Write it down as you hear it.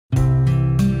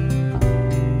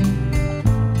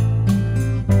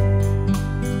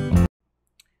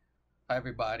Hi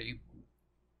everybody,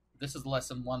 this is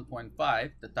lesson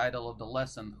 1.5, the title of the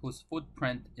lesson, Whose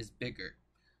Footprint is Bigger.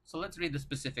 So let's read the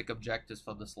specific objectives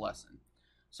for this lesson.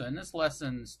 So in this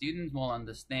lesson, students will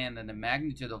understand that the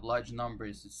magnitude of large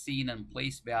numbers is seen in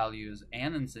place values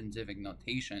and in scientific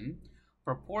notation.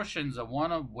 Proportions are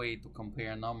one way to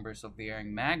compare numbers of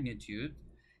varying magnitude.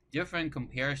 Different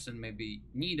comparison may be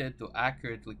needed to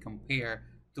accurately compare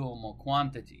two or more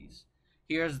quantities.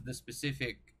 Here's the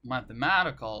specific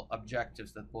mathematical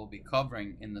objectives that we'll be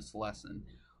covering in this lesson.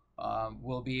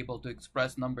 We'll be able to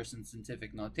express numbers in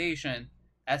scientific notation,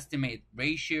 estimate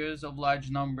ratios of large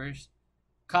numbers,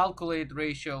 calculate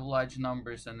ratio of large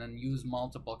numbers, and then use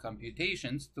multiple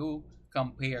computations to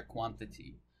compare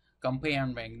quantity. Compare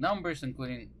and rank numbers,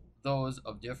 including those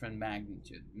of different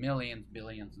magnitude, millions,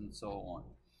 billions, and so on.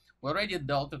 We already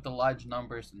dealt with the large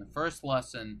numbers in the first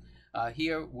lesson.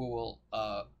 Here we will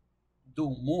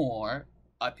do more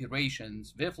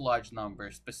operations with large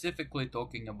numbers, specifically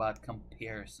talking about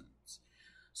comparisons.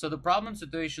 So the problem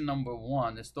situation number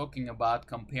 1 is talking about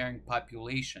comparing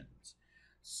populations.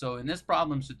 So in this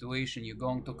problem situation, you're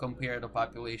going to compare the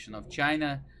population of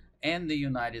China and the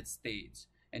United States,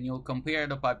 and you'll compare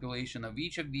the population of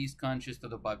each of these countries to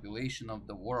the population of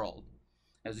the world.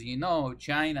 As you know,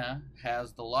 China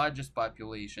has the largest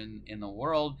population in the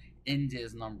world. India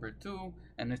is number 2,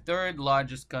 and the third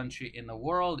largest country in the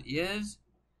world is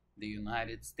the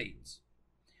United States.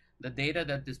 The data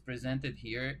that is presented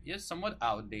here is somewhat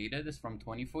outdated. It's from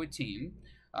 2014.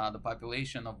 The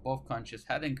population of both countries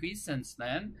had increased since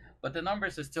then, but the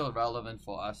numbers are still relevant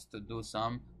for us to do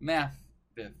some math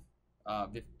with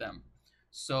them.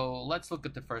 So let's look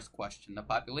at the first question. The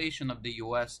population of the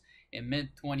US in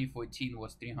mid-2014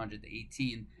 was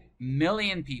 318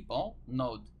 million people.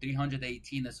 Note,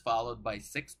 318 is followed by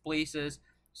 6 places,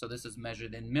 so this is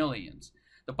measured in millions.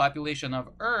 The population of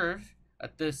Earth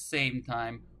at this same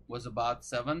time was about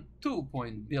 72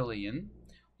 billion.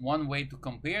 One way to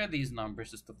compare these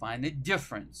numbers is to find the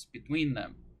difference between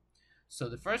them. So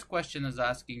the first question is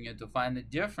asking you to find the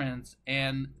difference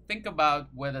and think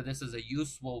about whether this is a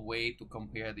useful way to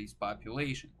compare these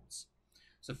populations.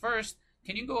 So first,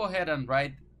 can you go ahead and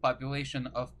write population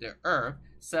of the Earth,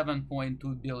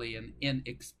 7.2 billion, in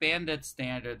expanded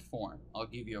standard form? I'll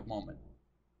give you a moment.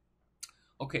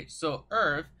 Okay, so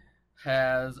Earth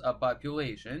has a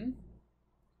population,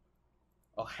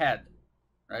 or had,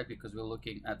 right, because we're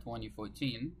looking at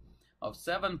 2014, of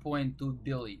 7.2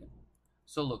 billion.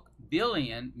 So look,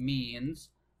 billion means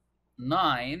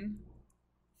 9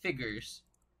 figures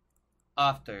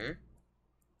after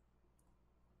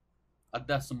a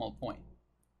decimal point.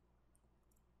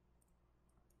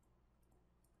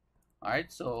 All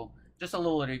right, so just a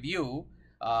little review.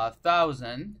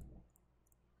 1,000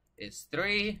 is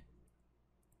 3,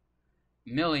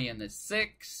 million is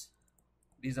 6.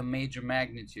 These are major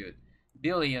magnitude.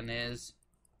 Billion is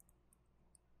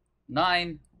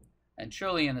 9, and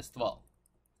trillion is 12.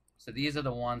 So these are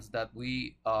the ones that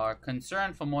we are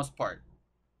concerned for most part.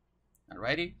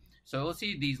 Alrighty, so we'll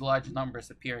see these large numbers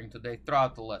appearing today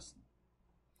throughout the lesson.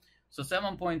 So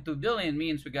 7.2 billion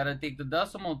means we got to take the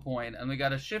decimal point and we got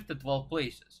to shift it 12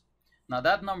 places. Now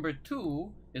that number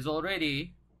 2 is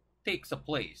already takes a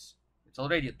place. It's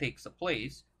already takes a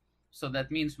place. So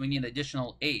that means we need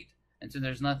additional 8. And since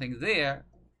there's nothing there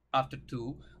after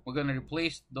 2, we're going to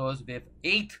replace those with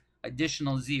 8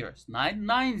 additional zeros. Not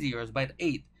 9 zeros, but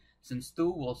 8. Since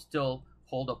 2 will still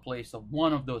hold a place of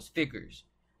one of those figures.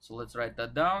 So let's write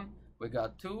that down. We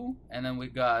got 2, and then we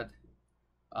got,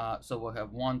 so we'll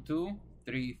have 1, 2,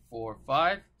 3, 4,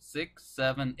 5, 6,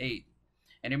 7, 8.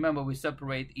 And remember, we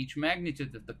separate each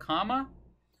magnitude with the comma.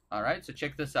 All right, so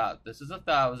check this out. This is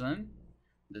 1,000,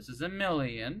 this is a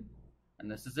million, and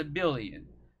this is a billion.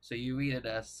 So you read it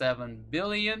as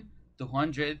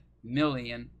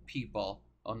 7,200,000,000 people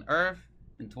on Earth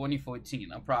in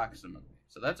 2014, approximately.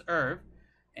 So that's Earth,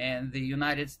 and the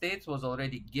United States was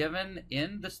already given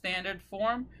in the standard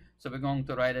form. So we're going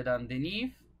to write it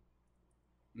underneath,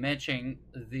 matching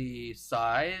the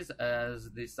size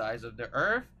as the size of the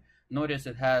Earth. Notice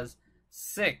it has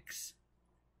 6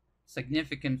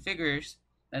 significant figures,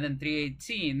 and then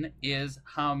 318 is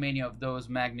how many of those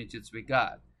magnitudes we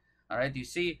got. All right, you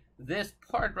see this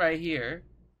part right here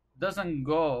doesn't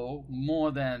go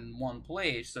more than one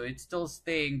place, so it's still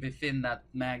staying within that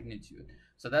magnitude.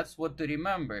 So that's what to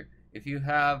remember. If you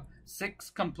have 6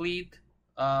 complete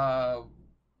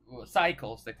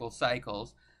cycles, they call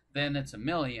cycles, then it's a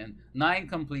million. 9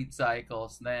 complete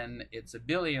cycles, then it's a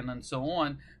billion, and so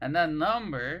on. And that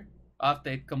number,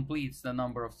 after it completes the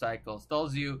number of cycles,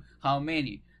 tells you how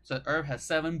many. So Earth has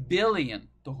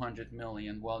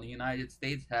 7,200,000,000, while the United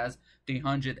States has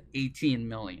 318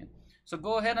 million. So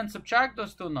go ahead and subtract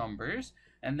those two numbers,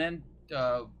 and then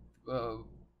we'll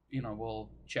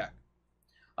check.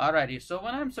 Alrighty, so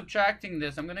when I'm subtracting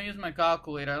this, I'm gonna use my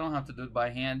calculator. I don't have to do it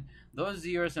by hand. Those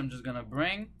zeros I'm just gonna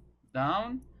bring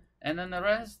down, and then the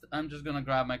rest I'm just gonna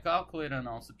grab my calculator and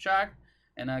I'll subtract,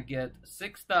 and I get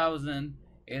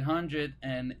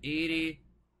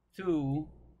 6,882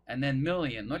 and then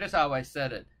million. Notice how I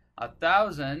said it: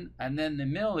 1,000 and then the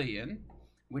million,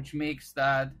 which makes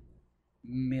that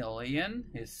million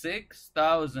is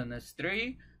 6,000 is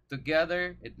 3.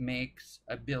 Together it makes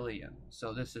a billion.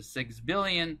 So this is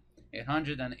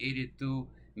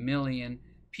 6,882,000,000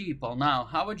 people. Now,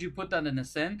 how would you put that in a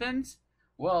sentence?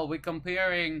 Well, we're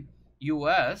comparing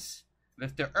US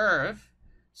with the Earth,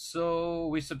 so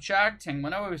we're subtracting.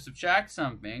 Whenever we subtract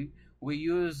something, we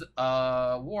use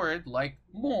a word like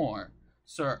more.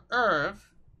 So Earth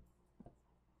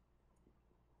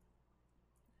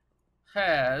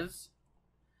has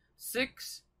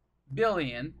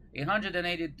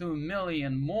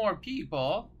 6,882,000,000 more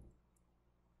people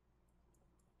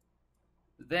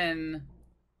than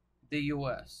the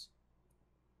US.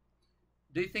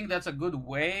 Do you think that's a good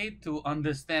way to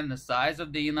understand the size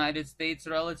of the United States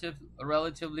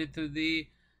relatively to the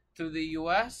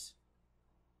US?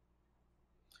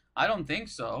 I don't think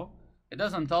so. It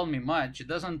doesn't tell me much. It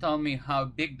doesn't tell me how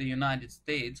big the United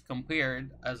States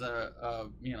compared as a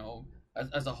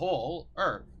as a whole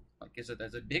Earth. Like, is it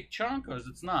as a big chunk or is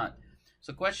it not?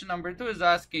 So question number 2 is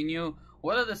asking you,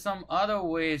 what are some other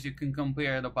ways you can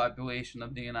compare the population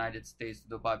of the United States to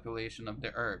the population of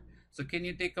the Earth? So can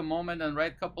you take a moment and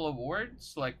write a couple of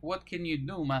words? Like, what can you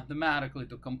do mathematically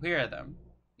to compare them?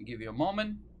 I'll give you a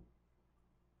moment.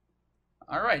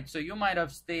 All right, so you might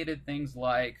have stated things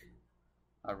like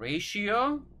a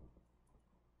ratio,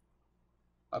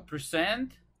 a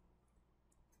percent,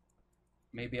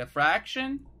 maybe a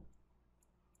fraction.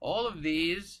 All of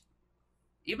these,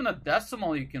 even a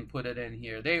decimal, you can put it in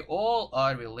here. They all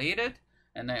are related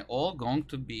and they're all going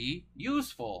to be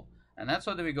useful. And that's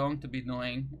what we're going to be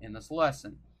doing in this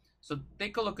lesson. So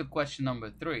take a look at question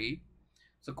number 3.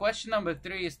 So question number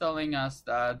 3 is telling us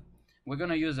that we're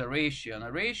going to use a ratio. And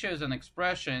a ratio is an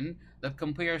expression that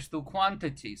compares two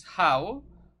quantities. How?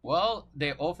 Well,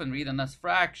 they often read as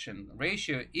fraction.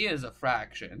 Ratio is a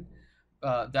fraction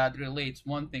that relates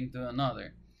one thing to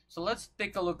another. So let's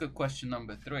take a look at question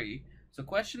number 3. So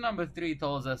question number 3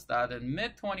 tells us that in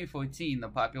mid-2014, the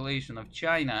population of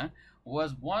China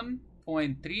was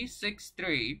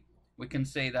 1.363. We can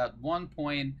say that 1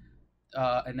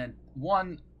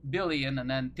 billion and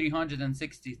then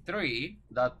 363,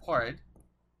 that part.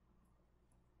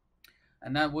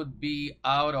 And that would be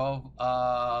out of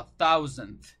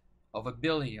 1,000th of a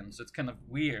billion. So it's kind of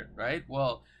weird, right?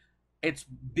 Well, it's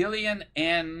billion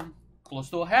and close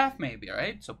to a half maybe,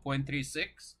 right? So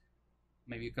 0.36,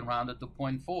 maybe you can round it to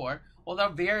 0.4. Well, there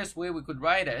are various ways we could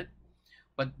write it.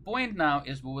 But the point now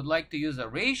is we would like to use a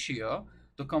ratio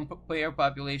to compare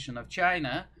population of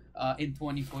China in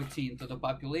 2014 to the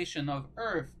population of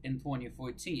Earth in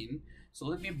 2014. So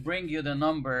let me bring you the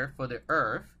number for the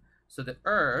Earth. So the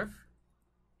Earth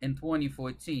in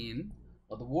 2014,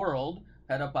 or the world,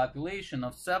 had a population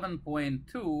of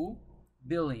 7.2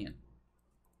 billion.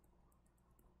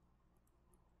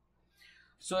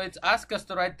 So it's asked us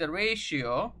to write the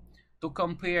ratio to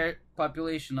compare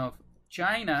population of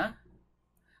China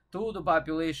to the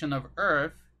population of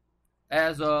Earth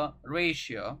as a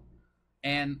ratio.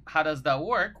 And how does that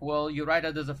work? Well, you write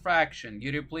it as a fraction.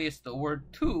 You replace the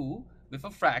word 2 with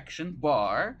a fraction,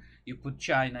 bar. You put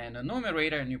China in the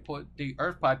numerator and you put the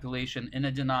Earth population in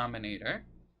the denominator.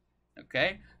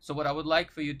 Okay? So what I would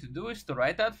like for you to do is to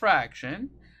write that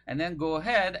fraction and then go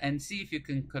ahead and see if you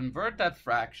can convert that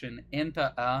fraction into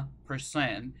a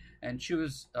percent and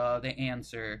choose the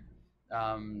answer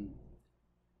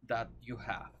that you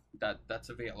have, that's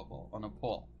available on a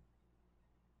poll.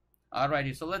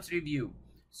 Alrighty, so let's review.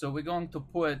 So we're going to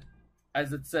put,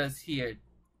 as it says here,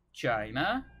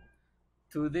 China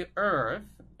to the Earth.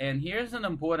 And here's an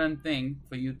important thing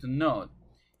for you to note.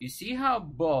 You see how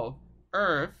both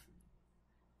Earth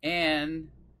and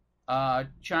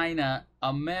China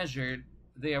are measured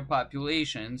their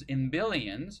populations in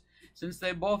billions. Since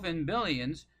they're both in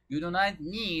billions, you do not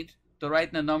need to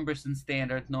write the numbers in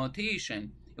standard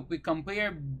notation. If we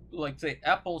compare, like, say,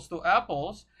 apples to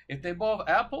apples, if they're both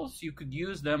apples, you could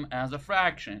use them as a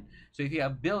fraction. So if you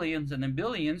have billions and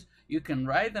billions, you can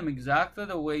write them exactly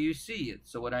the way you see it.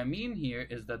 So what I mean here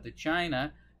is that the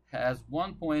China has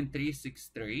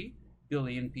 1.363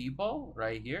 billion people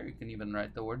right here. You can even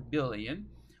write the word billion.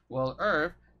 Well,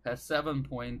 Earth has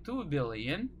 7.2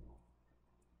 billion.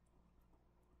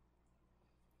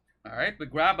 All right, we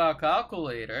grab our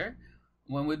calculator.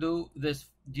 When we do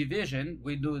this division,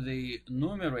 we do the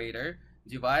numerator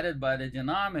divided by the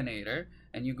denominator,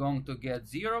 and you're going to get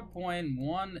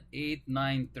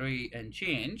 0.1893 and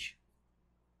change.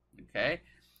 Okay,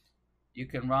 you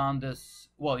can round this.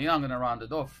 Well, you're not going to round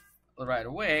it off right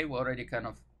away. We already kind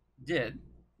of did.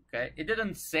 Okay, it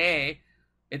didn't say.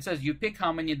 It says you pick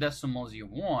how many decimals you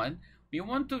want. You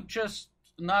want to just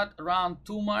not round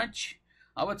too much.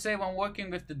 I would say when working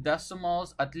with the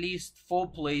decimals, at least 4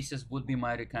 places would be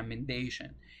my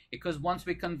recommendation. Because once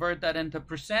we convert that into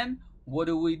percent, what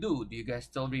do? Do you guys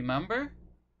still remember?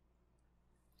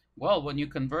 Well, when you're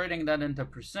converting that into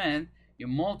percent, you're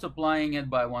multiplying it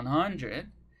by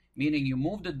 100, meaning you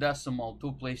move the decimal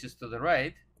 2 places to the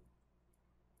right,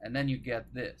 and then you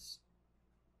get this.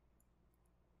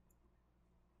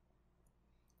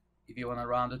 If you want to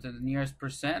round it to the nearest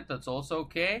percent, that's also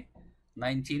okay.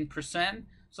 19%.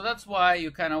 So that's why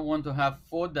you kind of want to have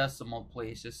 4 decimal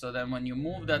places, so then when you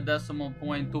move that decimal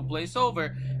point 2 places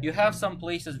over, you have some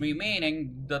places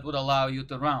remaining that would allow you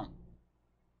to round.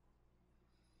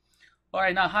 All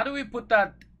right, now how do we put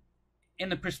that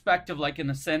in a perspective, like in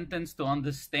a sentence, to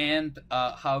understand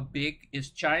how big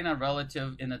is China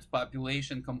relative in its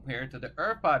population compared to the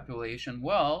Earth population?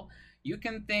 Well, you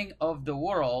can think of the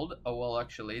world, well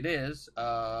actually it is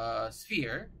a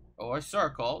sphere or a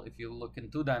circle if you look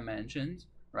in 2 dimensions,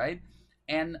 right?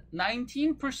 And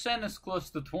 19% is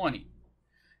close to 20.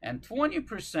 And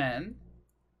 20%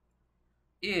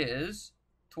 is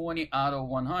 20 out of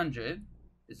 100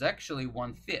 is actually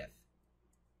 1/5.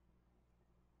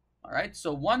 All right,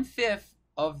 so 1/5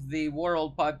 of the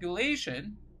world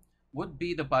population would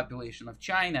be the population of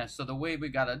China. So the way we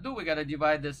gotta do, we gotta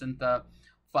divide this into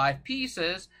 5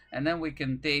 pieces, and then we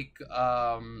can take,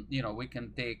 we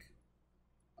can take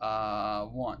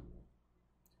 1.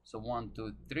 So 1,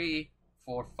 2, 3,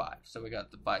 4, 5. So we got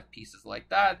the 5 pieces like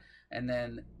that, and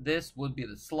then this would be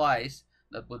the slice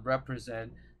that would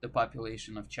represent the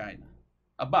population of China.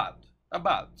 About,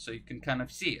 so you can kind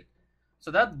of see it.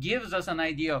 So that gives us an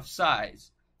idea of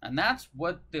size, and that's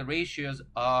what the ratios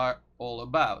are all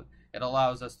about. It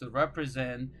allows us to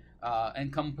represent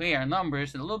and compare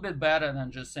numbers a little bit better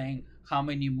than just saying how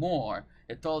many more.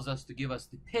 It tells us to give us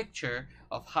the picture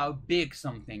of how big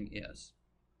something is.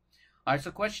 All right,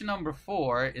 so question number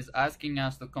 4 is asking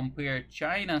us to compare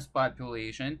China's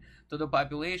population to the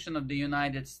population of the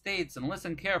United States. And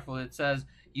listen carefully, it says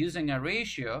using a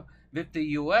ratio with the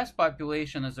US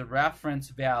population as a reference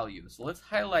value. So let's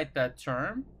highlight that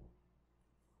term.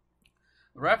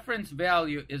 Reference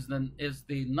value is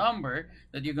the number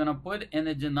that you're going to put in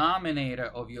the denominator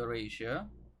of your ratio.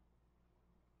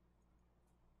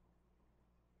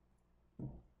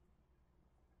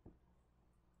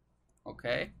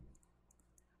 Okay,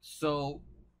 so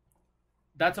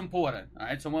that's important. All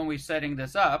right, so when we're setting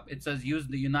this up, it says use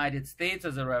the United States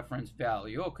as a reference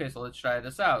value. Okay, so let's try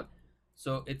this out.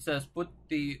 So it says put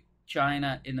the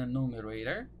China in the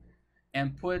numerator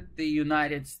and put the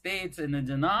United States in the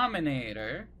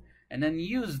denominator, and then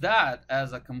use that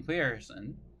as a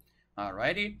comparison.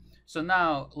 Alrighty, so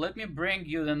now let me bring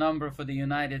you the number for the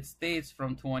United States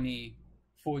from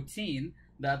 2014.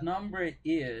 That number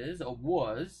is, or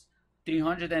was,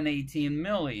 318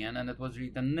 million, and it was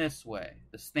written this way,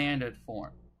 the standard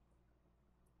form.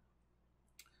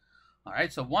 All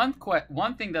right, so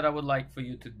one thing that I would like for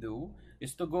you to do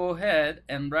is to go ahead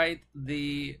and write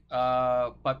the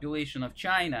population of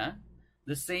China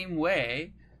the same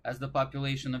way as the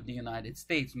population of the United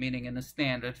States, meaning in a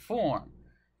standard form.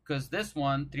 Because this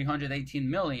one, 318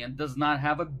 million, does not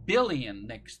have a billion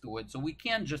next to it. So we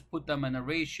can't just put them in a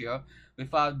ratio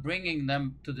without bringing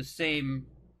them to the same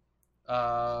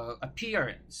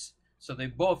appearance. So they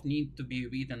both need to be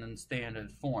written in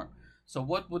standard form. So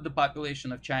what would the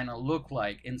population of China look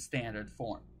like in standard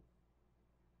form?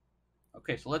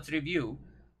 Okay, so let's review.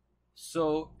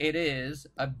 So it is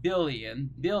a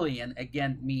billion. Billion,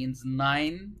 again, means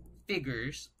 9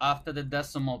 figures after the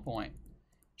decimal point.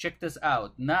 Check this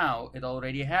out. Now it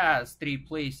already has 3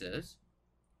 places.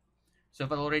 So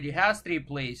if it already has 3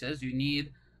 places, you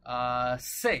need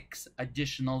 6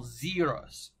 additional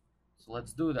zeros. So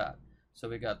let's do that. So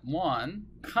we got 1,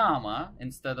 comma,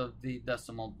 instead of the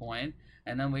decimal point.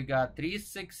 And then we got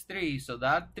 363. So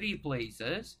that 3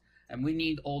 places. And we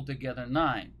need altogether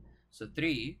 9. So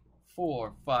 3,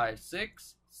 4, 5,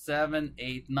 6, 7,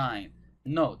 8, 9.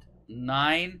 Note,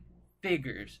 9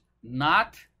 figures,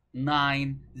 not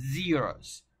 9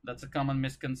 zeros. That's a common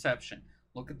misconception.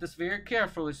 Look at this very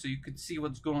carefully so you could see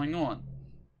what's going on.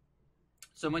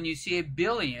 So when you see a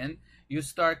billion, you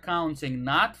start counting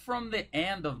not from the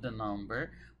end of the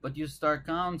number, but you start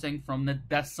counting from the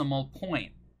decimal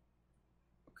point.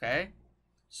 Okay,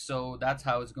 so that's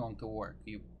how it's going to work.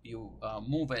 You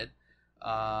move it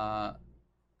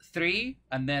 3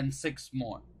 and then 6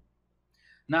 more.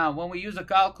 Now, when we use a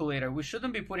calculator, we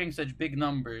shouldn't be putting such big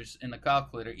numbers in the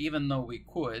calculator, even though we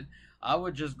could. I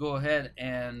would just go ahead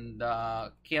and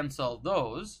cancel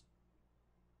those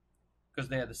because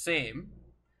they are the same.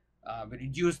 We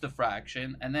reduce the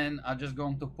fraction, and then I'm just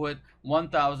going to put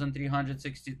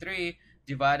 1,363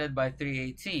 divided by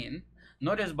 318.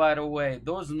 Notice, by the way,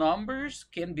 those numbers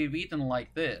can be written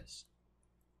like this.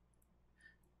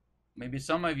 Maybe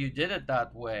some of you did it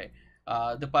that way.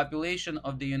 The population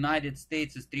of the United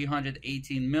States is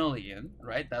 318 million,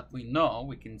 right? That we know,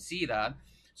 we can see that.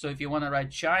 So if you want to write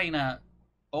China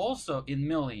also in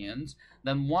millions,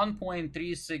 then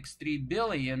 1.363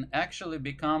 billion actually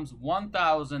becomes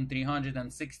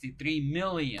 1,363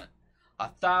 million.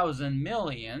 1,000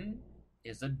 million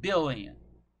is a billion.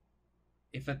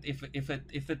 If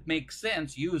it makes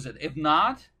sense, use it. If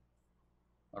not,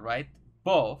 all right,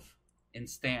 both in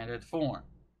standard form.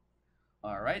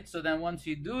 All right, so then once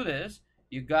you do this,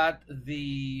 you got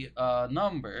the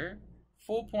number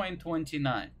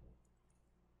 4.29.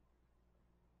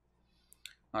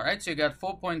 All right, so you got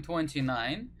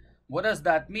 4.29. What does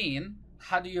that mean?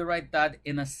 How do you write that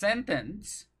in a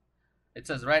sentence? It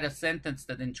says write a sentence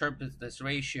that interprets this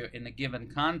ratio in a given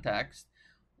context.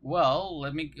 Well,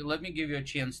 let me give you a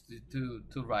chance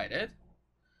to write it.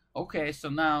 Okay, so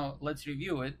now let's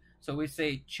review it. So we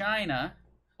say China,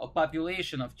 or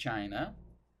population of China,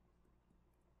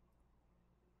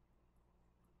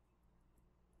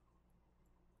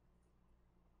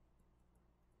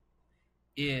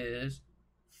 is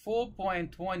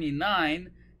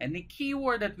 4.29, and the key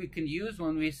word that we can use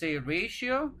when we say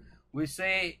ratio, we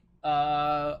say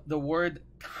the word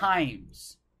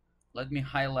times. Let me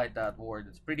highlight that word.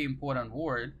 It's a pretty important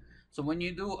word. So when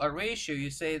you do a ratio, you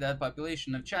say that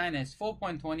population of China is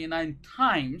 4.29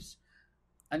 times,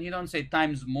 and you don't say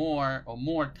times more or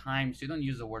more times. You don't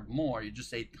use the word more. You just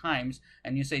say times,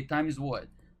 and you say times what?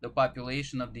 The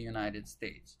population of the United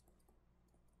States.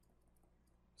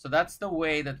 So that's the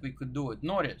way that we could do it.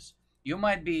 Notice, you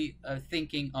might be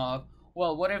thinking of,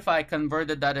 well, what if I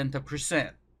converted that into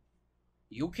percent?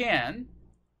 You can.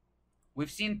 We've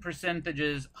seen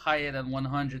percentages higher than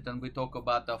 100, and we talk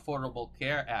about the Affordable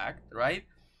Care Act, right?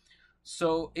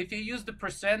 So if you use the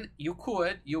percent, you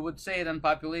would say then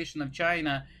population of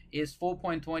China is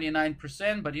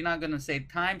 4.29%, but you're not going to say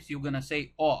times, you're going to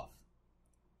say off.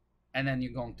 And then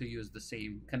you're going to use the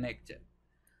same connected.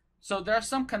 So there are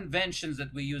some conventions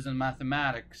that we use in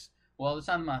mathematics. Well, it's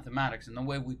not mathematics. In the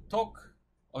way we talk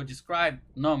or describe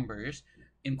numbers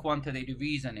in quantitative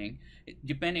reasoning,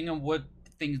 depending on what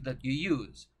things that you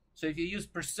use. So if you use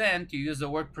percent, you use the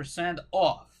word percent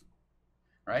off.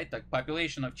 Right? The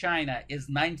population of China is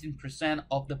 19%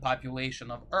 of the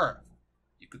population of Earth.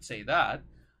 You could say that.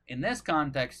 In this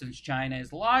context, since China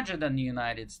is larger than the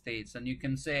United States, and you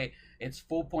can say it's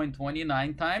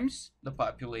 4.29 times the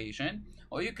population,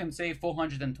 or you can say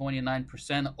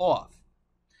 429% off.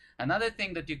 Another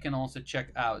thing that you can also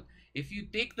check out, if you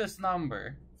take this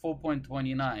number,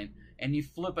 4.29, and you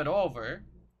flip it over,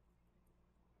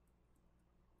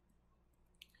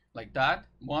 like that,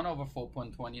 1 over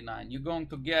 4.29. You're going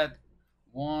to get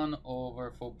 1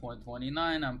 over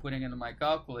 4.29. I'm putting it in my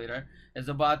calculator. Is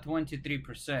about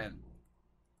 23%.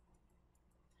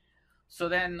 So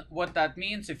then what that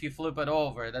means, if you flip it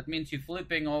over, that means you're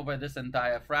flipping over this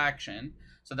entire fraction.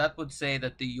 So that would say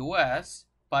that the US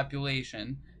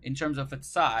population, in terms of its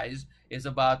size, is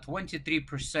about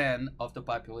 23% of the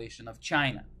population of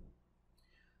China.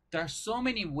 There are so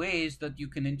many ways that you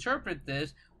can interpret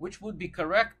this, which would be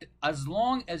correct as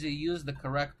long as you use the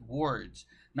correct words.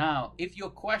 Now, if your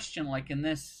question, like in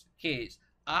this case,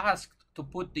 asked to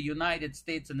put the United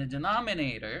States in the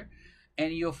denominator,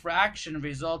 and your fraction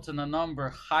results in a number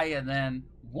higher than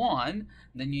 1,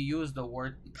 then you use the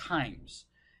word times.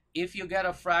 If you get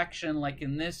a fraction, like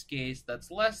in this case, that's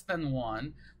less than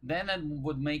 1, then it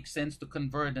would make sense to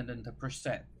convert it into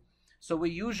percent. So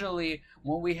we usually,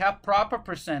 when we have proper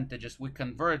percentages, we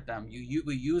convert them.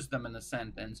 We use them in a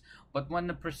sentence. But when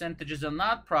the percentages are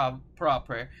not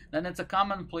proper, then it's a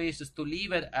commonplace is to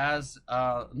leave it as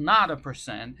not a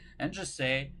percent and just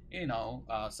say, you know,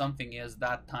 something is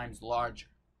that times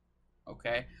larger.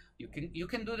 Okay? You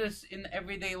can do this in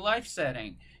everyday life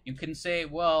setting. You can say,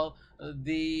 well,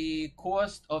 the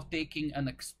cost of taking an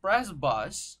express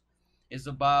bus is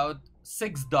about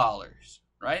 $6,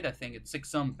 right? I think it's 6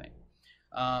 something.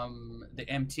 The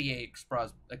MTA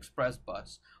express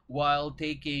bus. while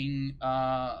taking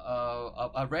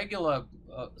a regular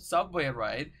subway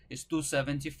ride is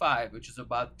 $2.75, which is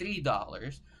about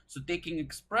 $3. So taking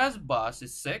express bus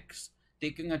is $6.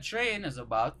 Taking a train is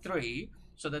about $3.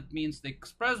 So that means the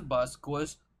express bus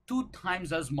costs 2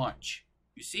 times as much.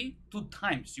 You see, 2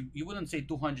 times. You wouldn't say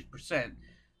 200%.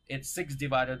 It's 6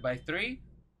 divided by 3,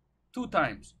 2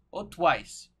 times or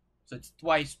twice. So it's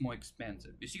twice more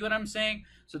expensive. You see what I'm saying?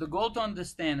 So the goal to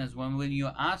understand is when you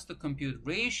ask to compute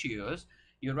ratios,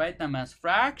 you write them as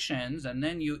fractions, and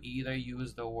then you either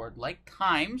use the word like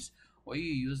times or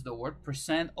you use the word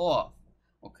percent of.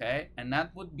 Okay? And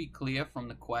that would be clear from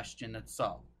the question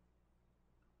itself.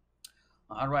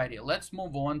 Alrighty, let's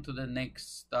move on to the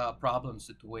next problem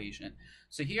situation.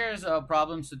 So here's a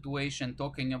problem situation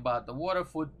talking about the water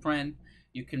footprint.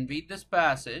 You can read this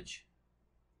passage.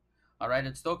 All right,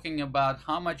 it's talking about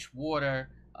how much water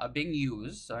being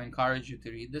used. So I encourage you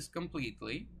to read this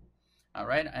completely. All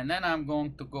right, and then I'm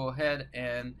going to go ahead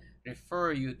and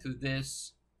refer you to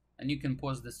this, and you can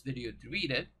pause this video to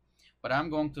read it. But I'm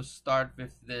going to start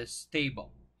with this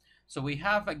table. So we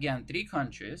have, again, 3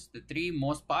 countries, the 3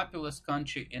 most populous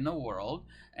country in the world,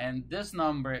 and this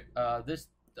number, this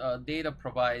data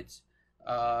provides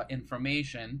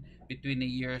information between the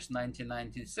years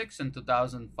 1996 and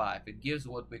 2005. It gives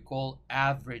what we call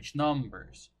average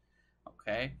numbers.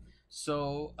 Okay,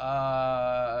 so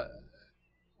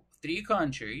 3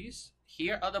 countries.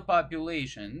 Here are the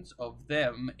populations of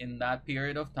them in that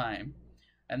period of time,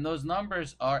 and those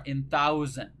numbers are in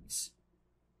thousands.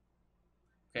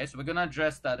 Okay, so we're gonna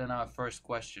address that in our first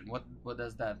question. What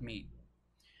does that mean?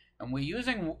 And we're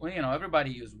using,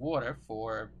 everybody uses water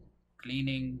for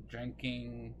cleaning,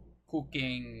 drinking,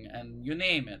 cooking, and you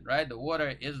name it, right? The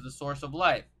water is the source of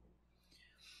life.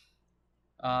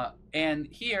 And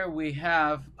here we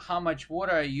have how much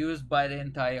water are used by the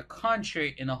entire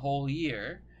country in a whole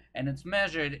year, and it's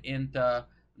measured into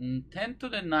 10 to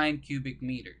the 9 cubic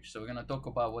meters. So we're going to talk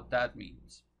about what that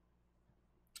means.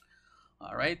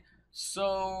 All right.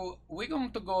 So we're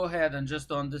going to go ahead and just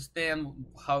to understand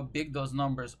how big those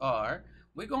numbers are,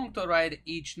 we're going to write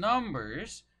each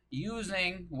numbers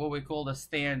using what we call the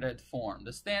standard form.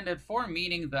 The standard form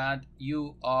meaning that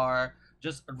you are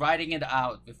just writing it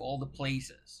out with all the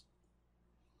places.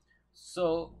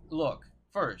 So look,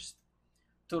 first,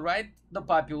 to write the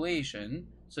population,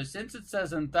 so since it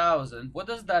says in thousand, what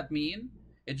does that mean?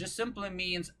 It just simply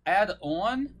means add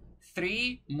on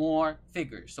 3 more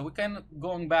figures. So we're kind of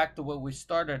going back to what we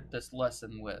started this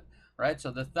lesson with, right?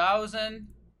 So the 1,000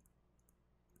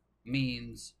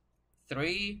 means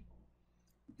 3,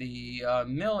 the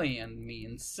million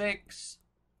means 6,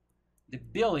 the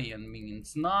billion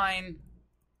means 9,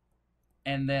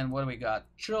 and then what do we got?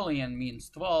 Trillion means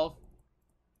 12.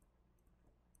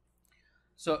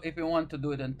 So if we want to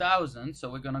do it in thousands, so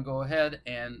we're gonna go ahead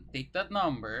and take that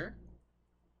number,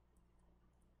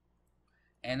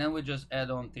 and then we just add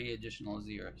on 3 additional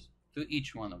zeros to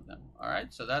each one of them. All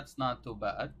right, so that's not too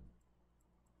bad.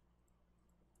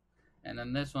 And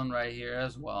then this one right here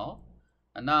as well.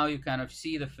 And now you kind of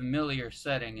see the familiar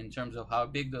setting in terms of how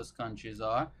big those countries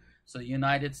are. So the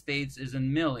United States is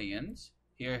in millions.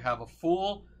 Here you have a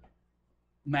full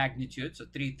magnitude, so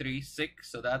 336,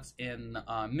 so that's in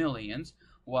millions,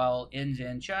 while India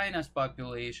and China's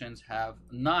populations have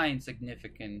 9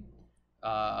 significant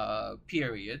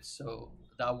periods, so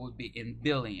that would be in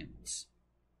billions.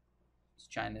 So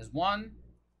China is 1,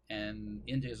 and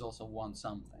India is also 1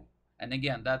 something. And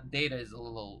again, that data is a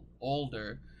little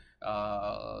older,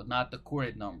 not the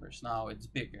current numbers. Now it's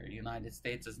bigger. United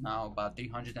States is now about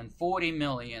 340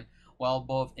 million, while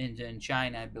both India and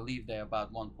China, I believe they're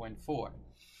about 1.4.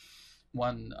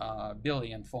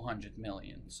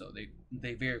 1,400,000,000. So they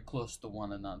very close to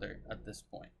one another at this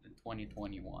point in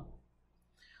 2021.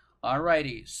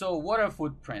 Alrighty, so water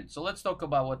footprint. So let's talk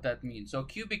about what that means. So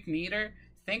cubic meter,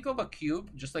 think of a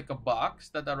cube, just like a box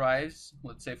that arrives,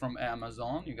 let's say from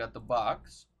Amazon. You got the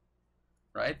box,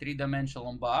 right?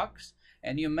 3-dimensional box,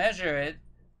 and you measure it.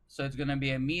 So it's gonna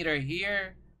be a meter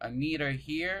here, a meter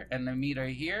here, and a meter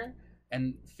here,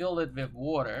 and fill it with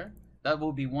water. That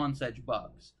will be 1 such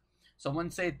box. So when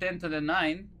say 10 to the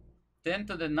 9, 10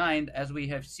 to the 9, as we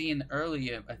have seen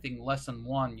earlier, I think lesson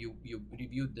 1, you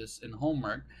reviewed this in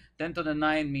homework. 10 to the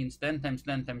 9 means 10 times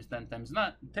 10 times 10 times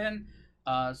 10.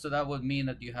 So that would mean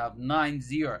that you have 9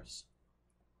 zeros.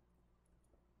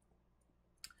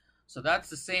 So that's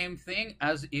the same thing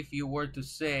as if you were to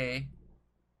say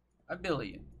a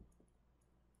billion.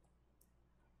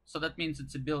 So that means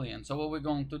it's a billion. So what we're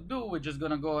going to do, we're just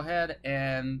going to go ahead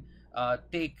and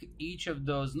take each of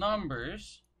those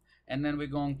numbers, and then we're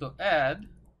going to add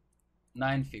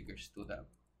 9 figures to them.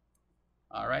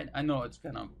 All right, I know it's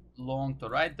kind of long to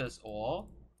write this all,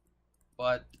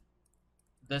 but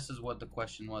this is what the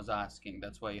question was asking.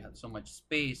 That's why you had so much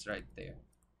space right there.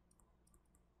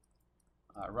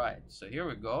 All right, so here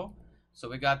we go. So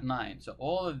we got 9. So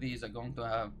all of these are going to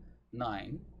have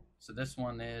 9. So this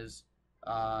one is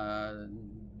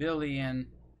billion.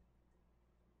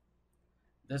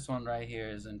 This one right here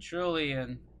is in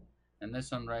trillion. And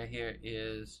this one right here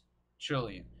is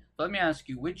trillion. So let me ask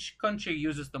you, which country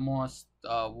uses the most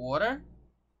water?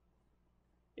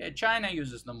 Yeah, China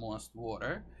uses the most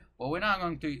water. But we're not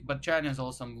going to. But China is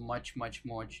also much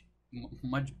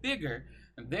bigger,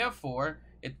 and therefore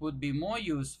it would be more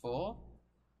useful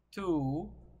to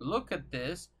look at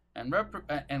this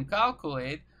and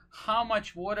calculate how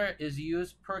much water is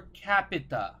used per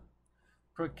capita.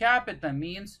 Per capita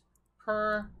means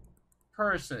per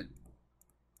person.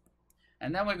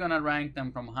 And then we're going to rank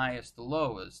them from highest to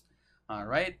lowest. All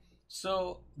right.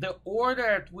 So the order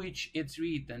at which it's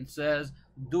written says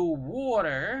do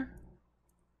water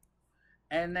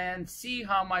and then see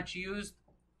how much used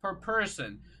per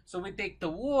person. So we take the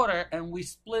water and we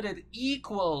split it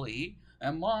equally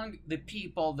among the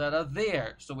people that are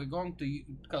there. So we're going to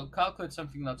calculate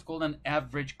something that's called an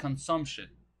average consumption.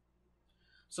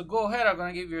 So go ahead, I'm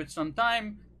going to give you some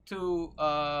time to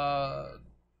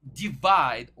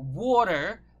divide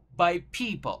water by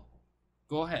people.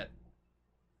 Go ahead.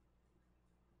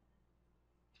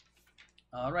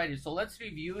 Alrighty, so let's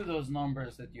review those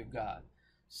numbers that you got.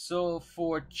 So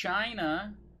for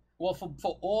China, well,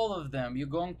 for all of them, you're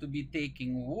going to be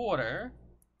taking water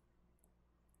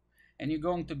and you're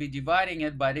going to be dividing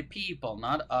it by the people,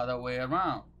 not other way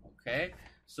around, okay?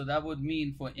 So that would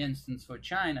mean, for instance, for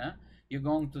China, you're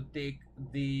going to take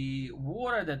the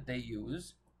water that they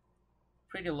use,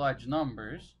 pretty large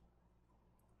numbers,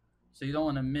 so you don't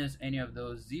want to miss any of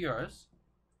those zeros.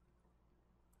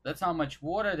 That's how much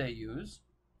water they use.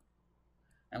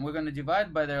 And we're going to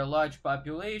divide by their large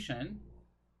population.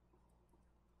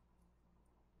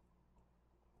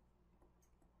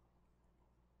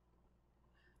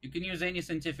 You can use any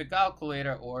scientific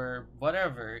calculator or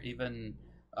whatever, even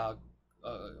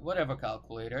whatever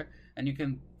calculator, and you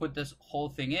can put this whole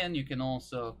thing in. You can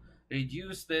also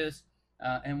reduce this,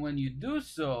 and when you do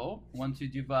so, once you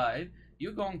divide,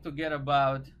 you're going to get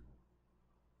about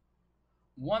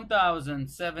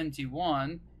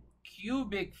 1,071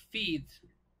 cubic feet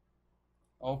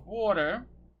of water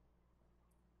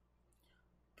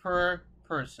per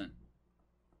person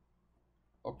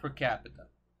or per capita.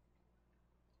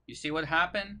 You see what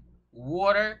happened?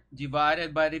 Water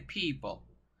divided by the people.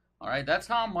 All right, that's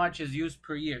how much is used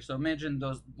per year. So imagine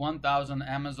those 1,000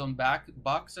 Amazon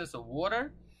boxes of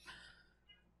water.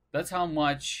 That's how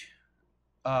much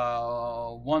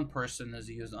one person is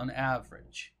used on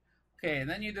average. Okay, and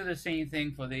then you do the same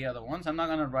thing for the other ones. I'm not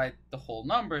going to write the whole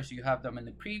numbers. You have them in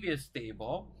the previous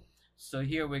table. So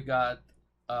here we got,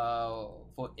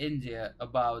 for India,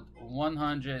 about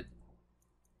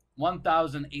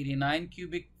 1,089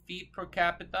 cubic feet per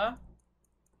capita.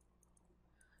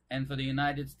 And for the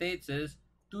United States is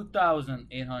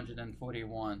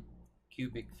 2,841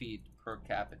 cubic feet per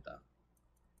capita.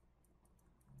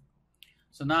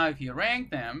 So now if you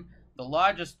rank them, the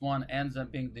largest one ends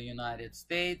up being the United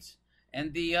States,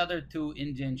 and the other two,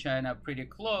 India and China, are pretty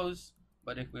close.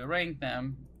 But if we rank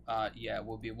them, yeah, it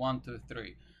will be 1, 2,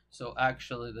 3. So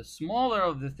actually, the smaller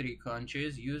of the three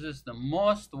countries uses the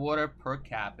most water per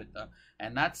capita,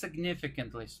 and that's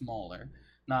significantly smaller.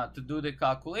 Now, to do the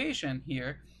calculation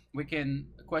here, we can,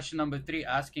 question number 3,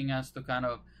 asking us to kind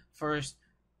of first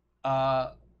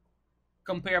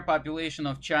compare population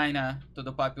of China to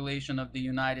the population of the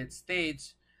United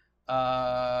States.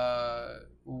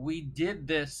 We did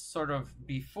this sort of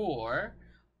before,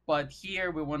 but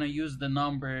here we want to use the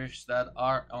numbers that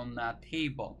are on that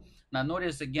table. Now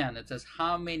notice again, it says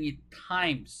how many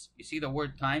times, you see the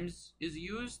word times is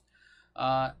used,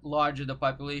 larger the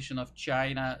population of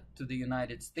China to the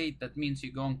United States. That means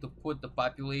you're going to put the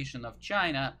population of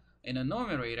China in a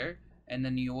numerator, and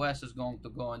then the US is going to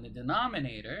go in the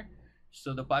denominator.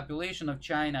 So the population of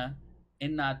China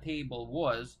in that table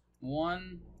was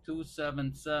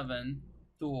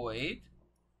 1,277,208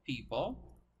 people,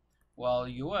 while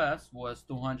US was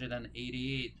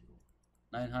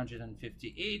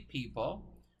 288,958 people.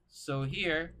 So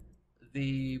here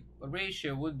the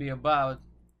ratio would be about,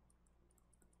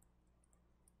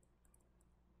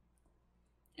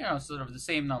 sort of the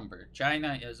same number.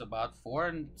 China is about 4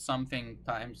 and something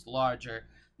times larger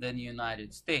than the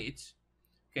United States.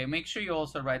 Okay, make sure you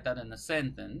also write that in a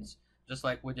sentence, just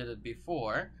like we did it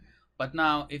before. But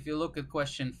now, if you look at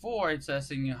question 4, it's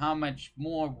asking you how much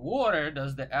more water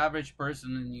does the average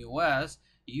person in the US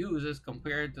uses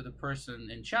compared to the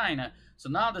person in China. So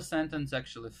now the sentence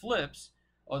actually flips,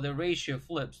 or the ratio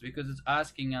flips, because it's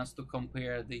asking us to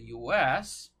compare the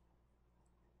US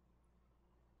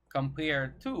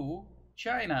compared to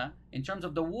China in terms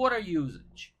of the water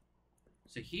usage.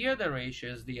 So here the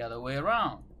ratio is the other way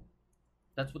around.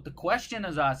 That's what the question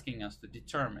is asking us to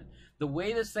determine. The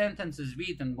way the sentence is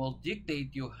written will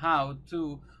dictate you how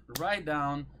to write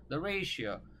down the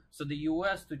ratio. So the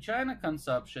US to China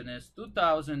consumption is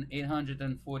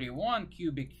 2,841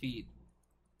 cubic feet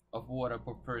of water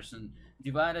per person,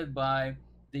 divided by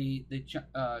the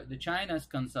China's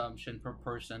consumption per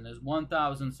person is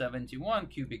 1,071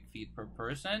 cubic feet per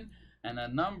person, and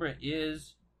that number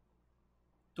is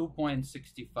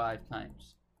 2.65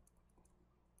 times.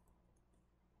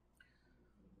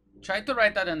 Try to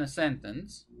write that in a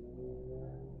sentence,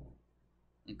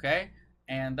 okay?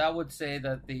 And that would say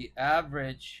that the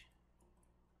average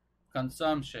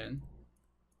consumption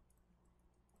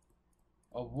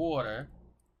of water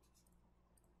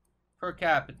per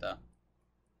capita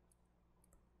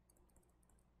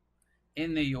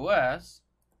in the US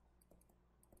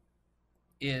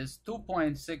is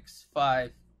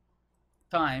 2.65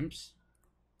 times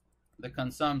the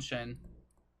consumption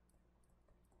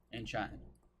in China.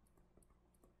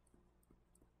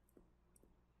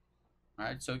 All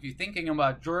right, so if you're thinking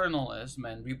about journalism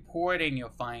and reporting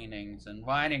your findings and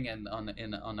writing it on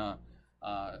a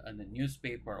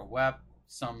newspaper or web,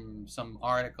 some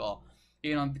article,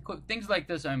 you know, things like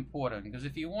this are important, because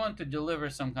if you want to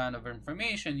deliver some kind of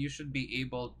information, you should be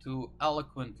able to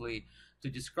eloquently to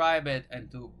describe it and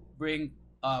to bring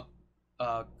up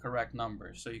correct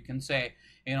numbers. So you can say,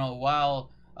 you know,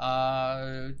 while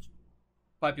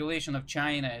population of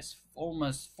China is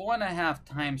almost 4.5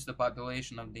 times the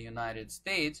population of the United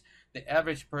States, the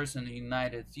average person in the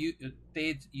United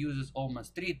States uses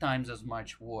almost 3 times as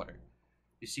much water.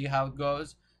 You see how it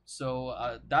goes? So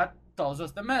that tells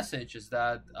us the message is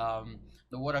that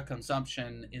the water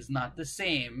consumption is not the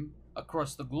same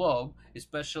across the globe,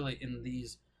 especially in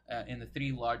these in the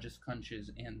 3 largest countries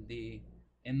in the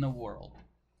world.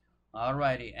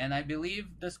 Alrighty, and I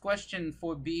believe this question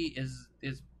 4B is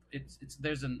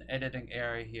there's an editing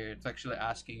error here. It's actually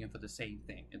asking you for the same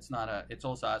thing. It's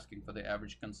also asking for the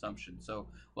average consumption. So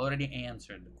we already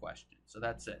answered the question. So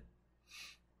that's it.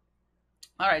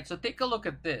 All right, so take a look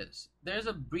at this. There's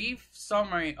a brief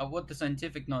summary of what the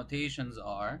scientific notations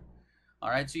are.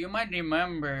 All right, so you might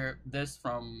remember this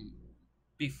from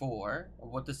before,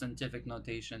 what the scientific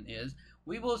notation is.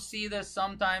 We will see this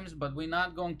sometimes, but we're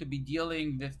not going to be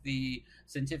dealing with the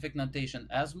scientific notation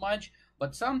as much.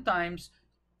 But sometimes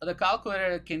the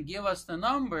calculator can give us the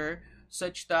number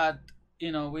such that,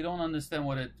 you know, we don't understand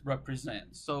what it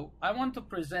represents. So I want to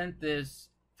present this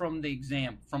from the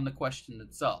exam, from the question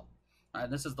itself.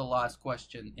 This is the last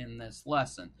question in this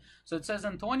lesson. So it says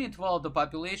in 2012, the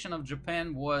population of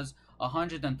Japan was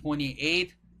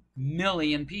 128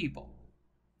 million people.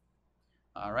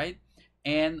 All right.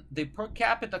 And the per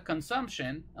capita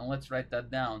consumption, and let's write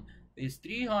that down, is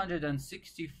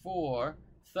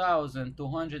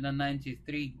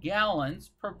 364,293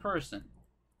 gallons per person.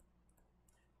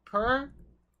 Per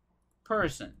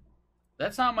person.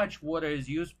 That's how much water is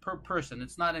used per person.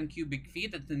 It's not in cubic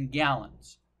feet, it's in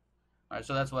gallons. All right,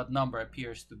 so that's what number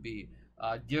appears to be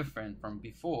different from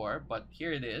before, but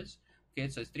here it is. Okay,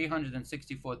 so it's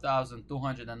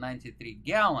 364,293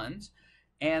 gallons,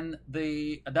 and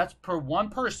that's per one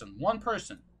person.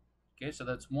 Okay, so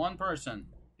that's one person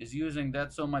is using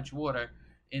that so much water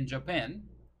in Japan.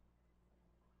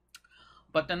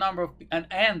 But the number of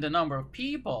and the number of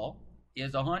people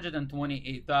is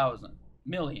 128,000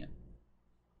 million.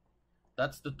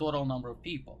 That's the total number of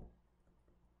people.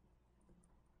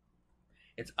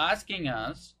 It's asking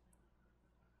us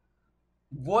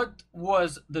what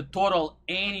was the total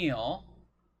annual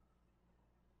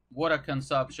water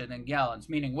consumption in gallons,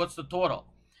 meaning what's the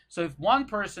total? So if one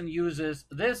person uses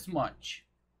this much,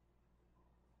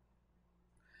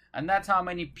 and that's how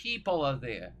many people are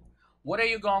there, what are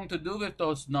you going to do with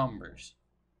those numbers?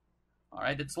 All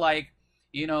right, it's like,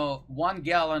 you know, 1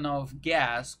 gallon of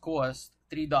gas costs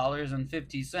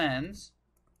 $3.50.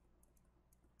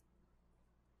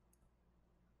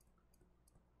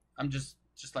 I'm just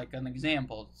like an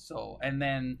example. So, and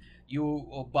then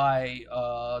you buy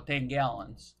 10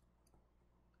 gallons.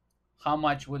 How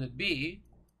much would it be?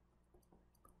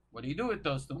 What do you do with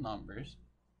those two numbers?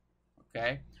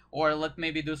 Okay, or let's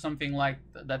maybe do something like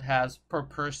that has per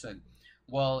person.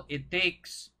 Well, it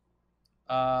takes,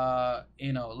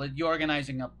 you know, you're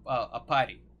organizing a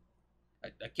party.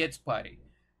 a kid's party,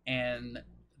 and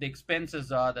the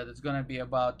expenses are that it's going to be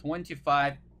about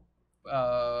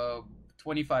uh,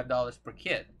 $25 per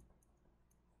kid.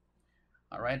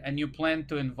 All right, and you plan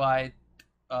to invite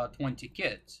 20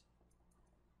 kids.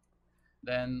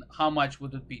 Then how much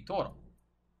would it be total?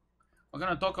 We're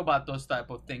going to talk about those type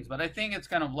of things, but I think it's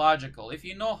kind of logical. If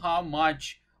you know how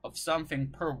much of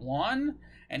something per one,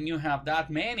 and you have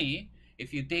that many,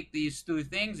 if you take these two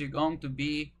things, you're going to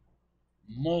be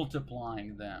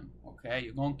multiplying them. Okay,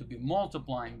 you're going to be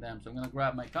multiplying them. So I'm going to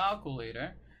grab my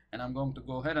calculator, and I'm going to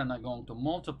go ahead and I'm going to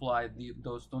multiply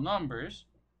those two numbers.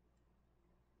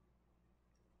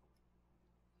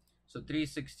 So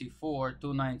 364,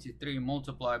 293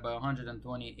 multiplied by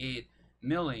 128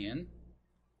 million.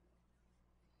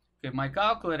 Okay, my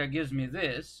calculator gives me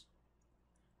this.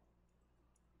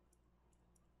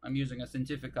 I'm using a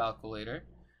scientific calculator.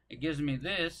 It gives me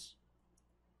this.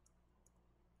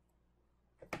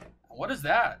 What is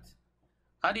that?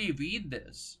 How do you read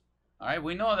this? All right,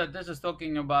 we know that this is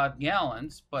talking about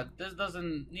gallons, but this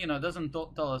doesn't, doesn't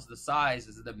tell us the size.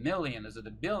 Is it a million? Is it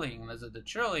a billion? Is it a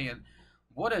trillion?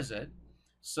 What is it?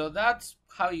 So that's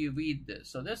how you read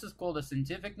this. So this is called a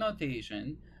scientific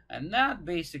notation, and that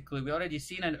basically, we already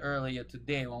seen it earlier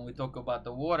today when we talk about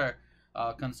the water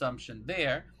consumption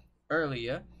there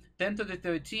earlier. 10 to the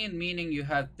 13, meaning you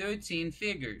have 13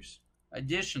 figures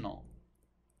additional.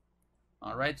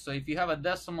 All right, so if you have a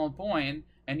decimal point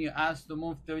and you ask to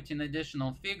move 13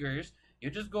 additional figures, you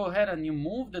just go ahead and you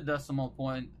move the decimal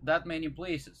point that many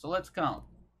places. So let's count.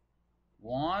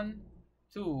 1,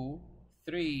 2,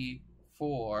 3,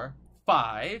 4,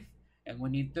 5, and we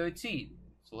need 13.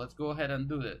 So let's go ahead and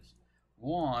do this.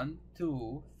 1,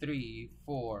 2, 3,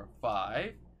 4,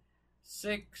 5,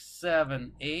 6,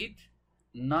 7, 8,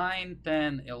 9,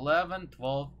 10, 11,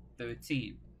 12,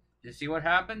 13. You see what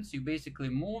happens? You're basically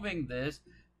moving this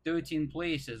 13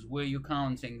 places where you're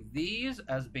counting these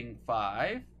as being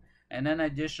 5 and then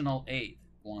additional 8.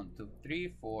 1, 2,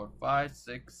 3, 4, 5,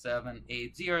 6, 7,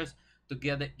 8 zeros.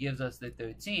 Together gives us the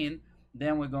 13.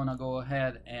 Then we're going to go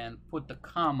ahead and put the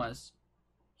commas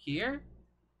here.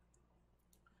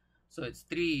 So it's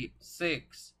 3,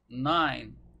 6,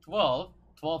 9, 12.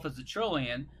 12 is a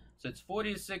trillion. So it's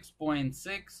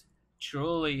 46.6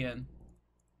 trillion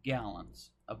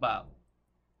gallons. About.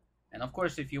 And of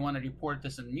course, if you want to report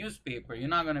this in a newspaper, you're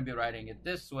not going to be writing it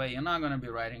this way. You're not going to be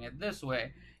writing it this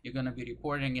way. You're going to be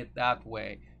reporting it that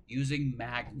way using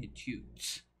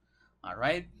magnitudes. All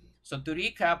right. So to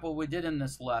recap what we did in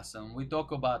this lesson, we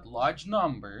talk about large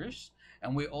numbers,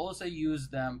 and we also use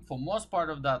them for most part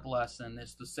of that lesson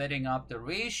is to setting up the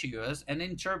ratios and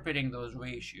interpreting those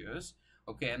ratios.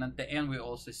 Okay, and at the end we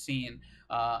also seen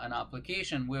an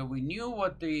application where we knew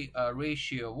what the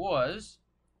ratio was,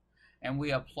 and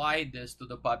we applied this to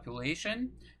the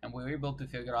population, and we were able to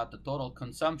figure out the total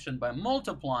consumption by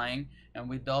multiplying, and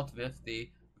we dealt with the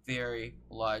very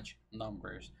large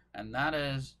numbers. And that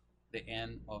is the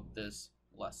end of this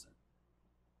lesson.